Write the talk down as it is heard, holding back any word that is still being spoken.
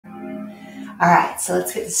All right, so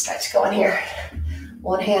let's get the stretch going here.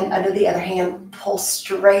 One hand under the other hand, pull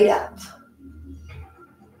straight up.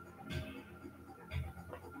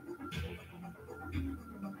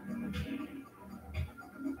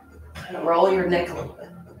 Kind of roll your neck a little bit.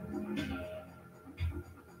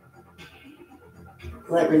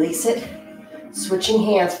 Release it. Switching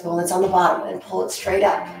hands for the one that's on the bottom and pull it straight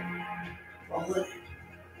up. Roll it.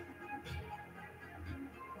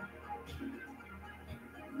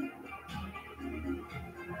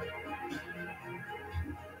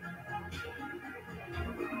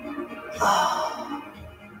 Oh.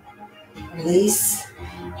 Release.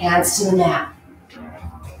 Hands to the mat.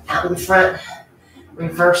 Out in front.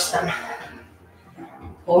 Reverse them.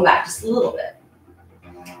 Pull them back just a little bit.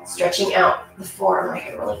 Stretching out the forearm right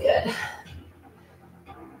here really good.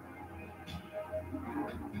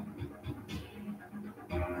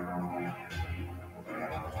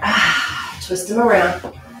 Twist them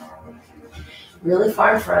around. Really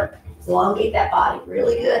far in front. Elongate that body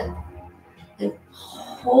really good. And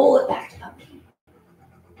pull it back to puppy.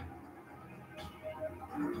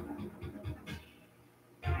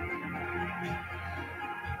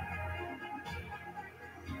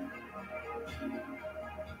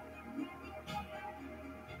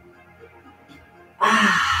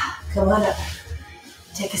 Come on up.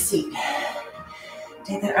 Take a seat.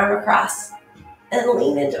 Take that arm across and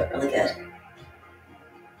lean into it really good.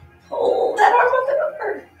 Pull that arm up and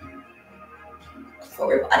over.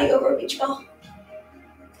 Forward body over beach ball.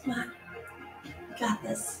 Come on. You got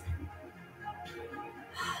this.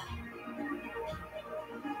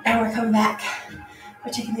 And we're coming back.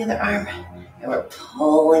 We're taking the other arm and we're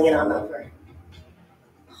pulling it on over.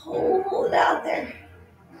 Pull it out there.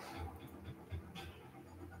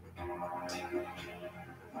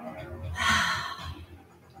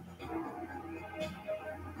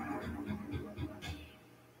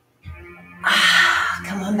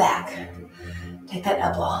 Come on back. Take that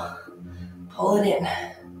elbow. Pull it in.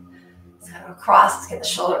 It's kind of across. Let's get the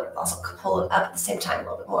shoulder. Also pull it up at the same time a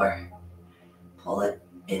little bit more. Pull it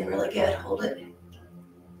in really good. Hold it.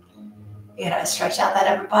 You gotta stretch out that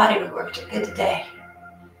upper body. We worked it good today.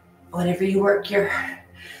 Whenever you work your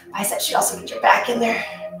biceps, you also get your back in there.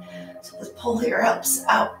 So let's pull your hips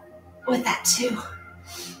out with that too.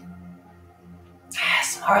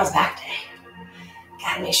 Tomorrow's back day.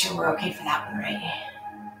 Gotta make sure we're okay for that one, right?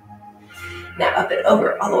 Now up and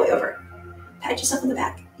over, all the way over. Pat yourself on the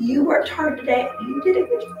back. You worked hard today. You did a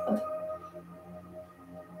good job.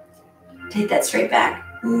 Take that straight back.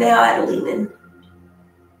 Now add a lean in.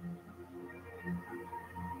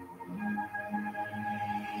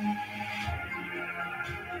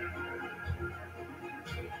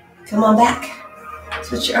 Come on back.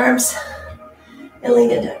 Switch your arms and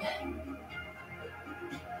lean into it.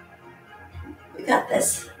 We got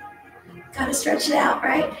this. Gotta stretch it out,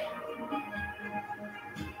 right?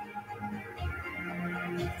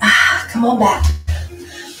 Come on back.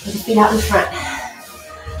 Put the feet out in front.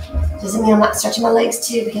 Doesn't mean I'm not stretching my legs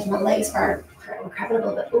too, because my legs are cramping a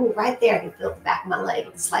little bit. Ooh, right there. I can feel the back of my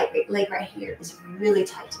leg. This leg right here is really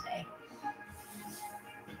tight today.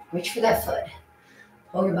 Reach for that foot.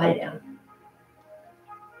 Pull your body down.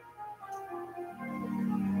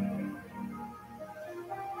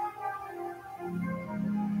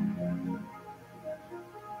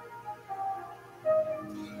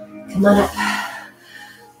 Come on up.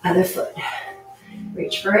 Other foot.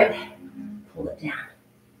 Reach for it. Pull it down.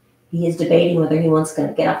 He is debating whether he wants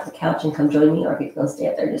to get off the couch and come join me, or if he's going to stay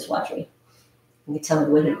up there and just watch me. You can tell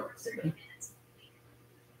me what he wants to do.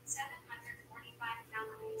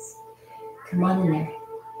 Come on in there.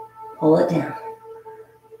 Pull it down.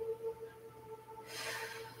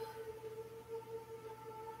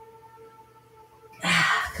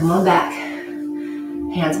 Come on back.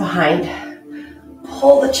 Hands behind.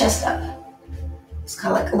 Pull the chest up. Just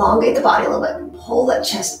kind of like elongate the body a little bit. Pull that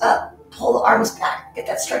chest up. Pull the arms back. Get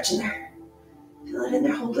that stretch in there. Feel it in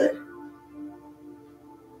there. Hold it.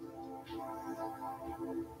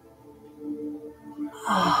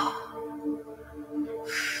 Oh.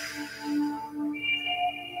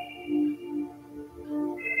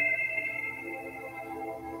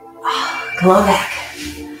 Come on back.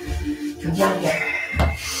 Come down here.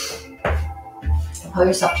 Pull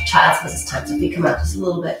yourself to child's pose this time. So feet come out just a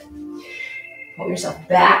little bit. Pull yourself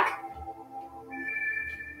back.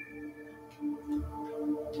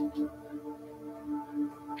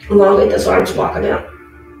 Elongate those arms walking out.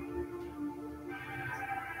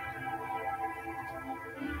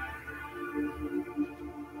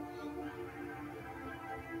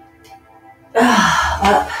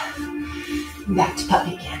 Up. Back to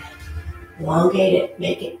puppy again. Elongate it.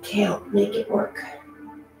 Make it count. Make it work.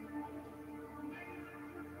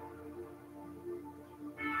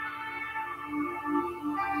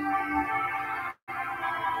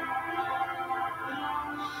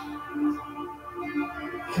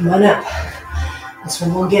 Come on up. This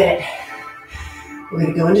one we'll get it. We're going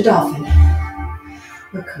to go into dolphin.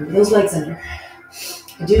 We'll curve those legs under.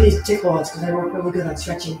 I do these particular ones because I work really good on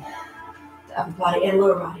stretching the upper body and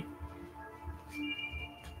lower body.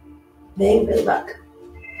 Bang, belly buck.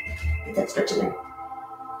 Get that stretch in there.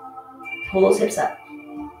 Pull those hips up.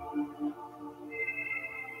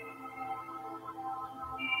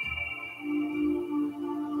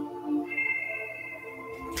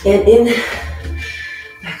 And in,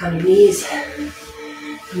 back on your knees.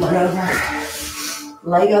 Come on over,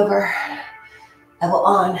 leg over, elbow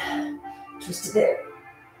on, twist it there.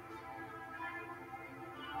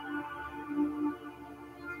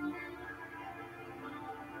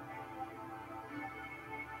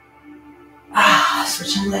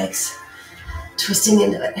 Switching legs, twisting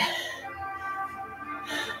into it.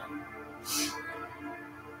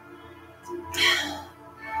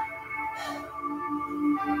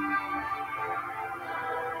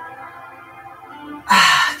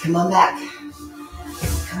 Come on back.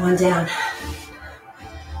 Come on down.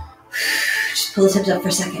 Just pull the hips up for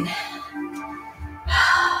a second.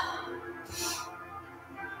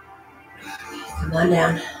 Come on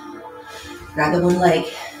down. Grab the one leg.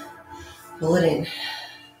 Pull it in.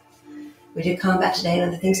 We did combat today and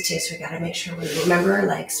other things too, so we got to make sure we remember our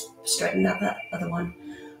legs. Straighten out the other one.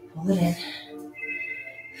 Pull it in.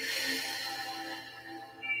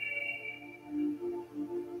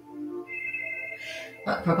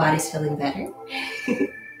 Upper body's feeling better.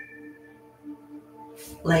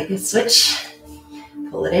 Leg switch.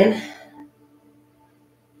 Pull it in.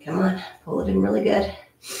 Come on, pull it in really good.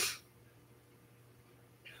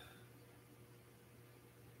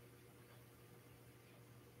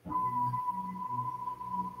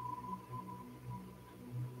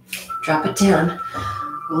 Drop it down.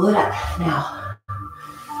 Roll it up. Now,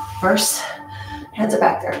 first, hands are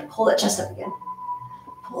back there. Pull that chest up again.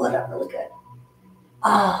 Pull it up really good.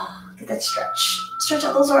 Get that stretch. Stretch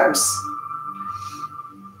out those arms.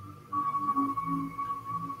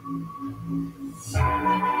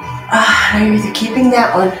 Now you're either keeping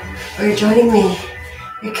that one or you're joining me.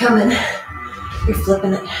 You're coming. You're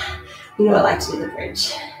flipping it. You know I like to do the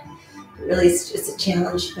bridge. It really is, it's a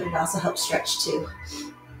challenge, but it also helps stretch too.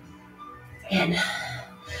 And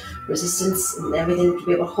resistance and everything to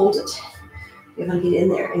be able to hold it. You're going to get in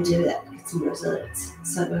there and do that. Get some resilience.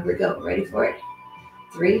 So here we go. Ready for it?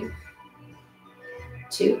 3,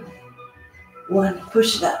 2, 1.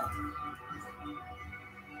 Push it up.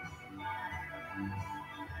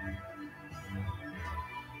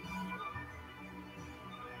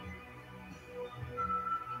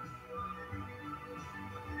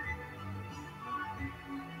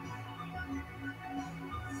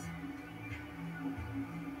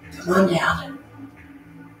 Come on down.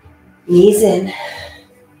 Knees in.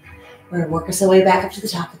 We're going to work our way back up to the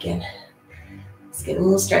top again. Let's get a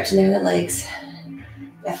little stretch in there in the legs.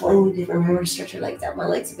 Definitely need to remember to stretch your legs out. My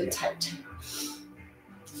legs have been tight.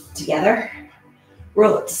 Together.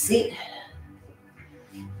 Roll up to seat.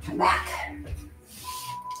 Come back.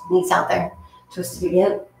 Knees out there. Twist it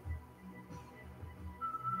again.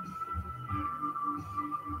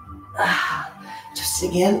 Twist it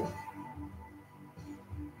again.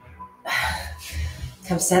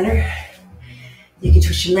 Come center. You can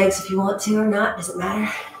twist your legs if you want to or not. Doesn't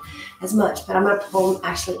matter as much. But I'm going to pull them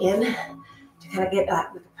actually in to kind of get like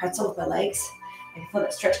a pretzel with my legs. I can feel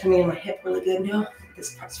that stretch coming in my hip really good now.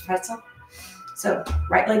 This pretzel. So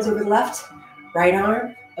right leg's over the left. Right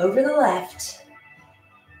arm over the left.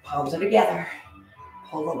 Palms are together.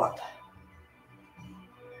 Pull them up.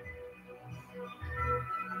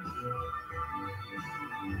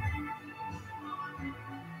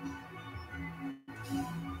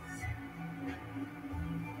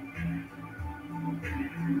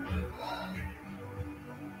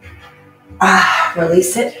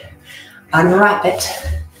 Release it, unwrap it,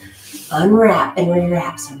 unwrap and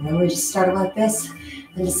rewrap. So remember we just started like this,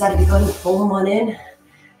 then decided to go ahead and pull them on in,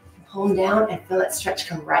 pull them down and feel that stretch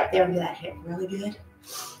come right there into that hip, really good.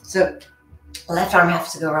 So left arm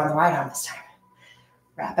has to go around the right arm this time.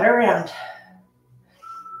 Wrap it around.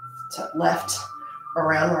 So left,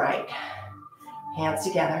 around right, hands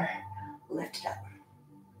together, lift it up.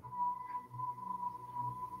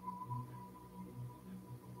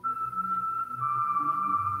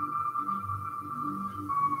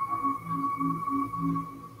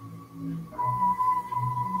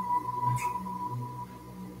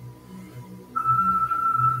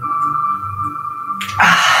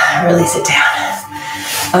 Release it down.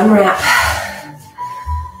 Unwrap.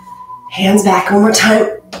 Hands back one more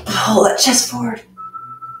time. Pull that chest forward.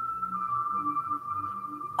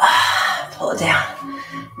 Pull it down.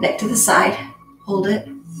 Neck to the side. Hold it.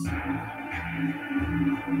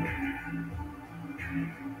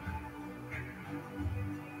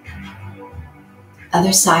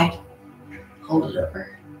 Other side. Hold it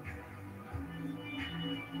over.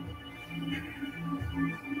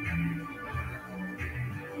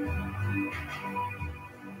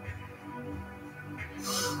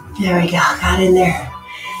 There we go. Got in there.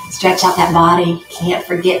 Stretch out that body. Can't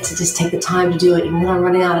forget to just take the time to do it. Even though I'm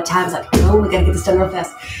running out of time, it's like, oh, we gotta get this done real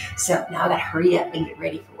fast. So now I gotta hurry up and get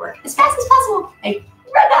ready for work as fast as possible. I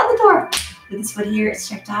run out the door. With this foot here, it's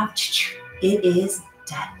checked off. It is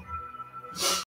done.